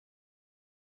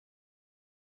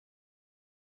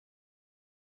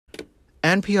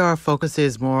NPR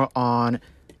focuses more on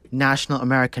national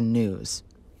American news.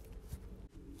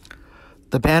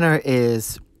 The banner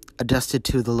is adjusted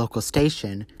to the local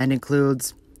station and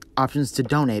includes options to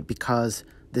donate because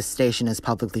this station is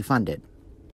publicly funded.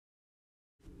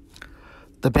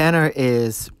 The banner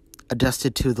is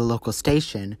adjusted to the local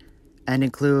station and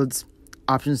includes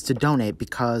options to donate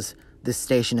because this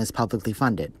station is publicly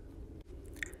funded.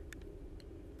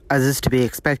 As is to be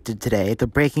expected today, the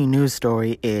breaking news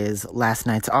story is last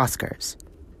night's Oscars.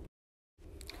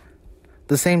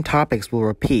 The same topics will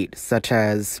repeat, such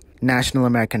as national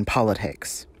American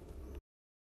politics.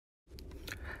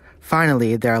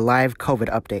 Finally, there are live COVID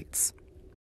updates.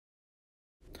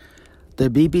 The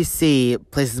BBC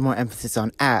places more emphasis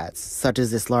on ads, such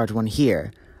as this large one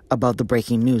here, about the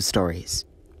breaking news stories.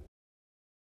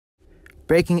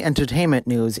 Breaking entertainment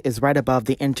news is right above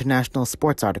the international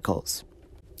sports articles,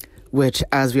 which,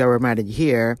 as we are reminded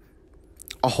here,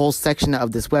 a whole section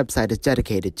of this website is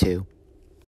dedicated to.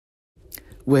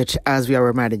 Which, as we are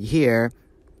reminded here,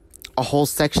 a whole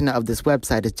section of this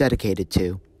website is dedicated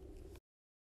to.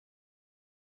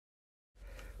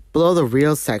 Below the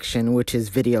Reels section, which is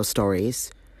video stories,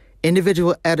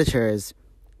 individual editors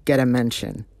get a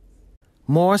mention.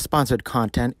 More sponsored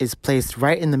content is placed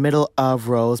right in the middle of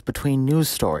rows between news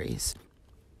stories.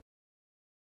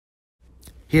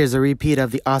 Here's a repeat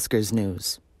of the Oscars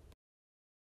news.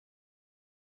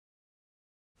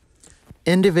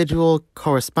 Individual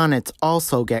correspondents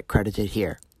also get credited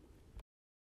here.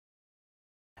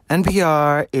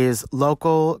 NPR is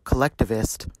local,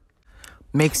 collectivist,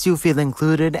 makes you feel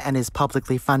included, and is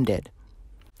publicly funded.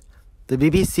 The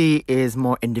BBC is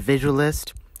more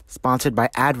individualist, sponsored by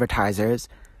advertisers,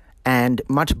 and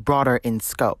much broader in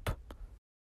scope.